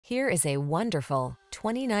Here is a wonderful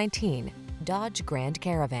 2019 Dodge Grand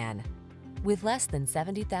Caravan. With less than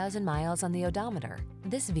 70,000 miles on the odometer,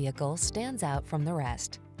 this vehicle stands out from the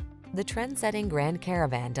rest. The trend-setting Grand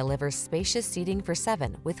Caravan delivers spacious seating for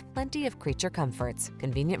 7 with plenty of creature comforts,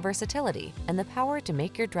 convenient versatility, and the power to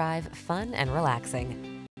make your drive fun and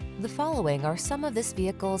relaxing. The following are some of this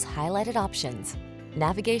vehicle's highlighted options: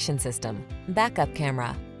 navigation system, backup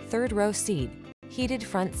camera, third-row seat, heated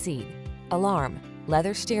front seat, alarm,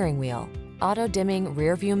 leather steering wheel, auto-dimming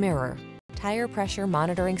rearview mirror, tire pressure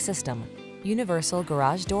monitoring system, universal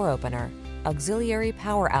garage door opener, auxiliary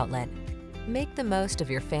power outlet. Make the most of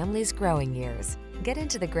your family's growing years. Get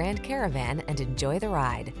into the Grand Caravan and enjoy the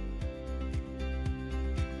ride.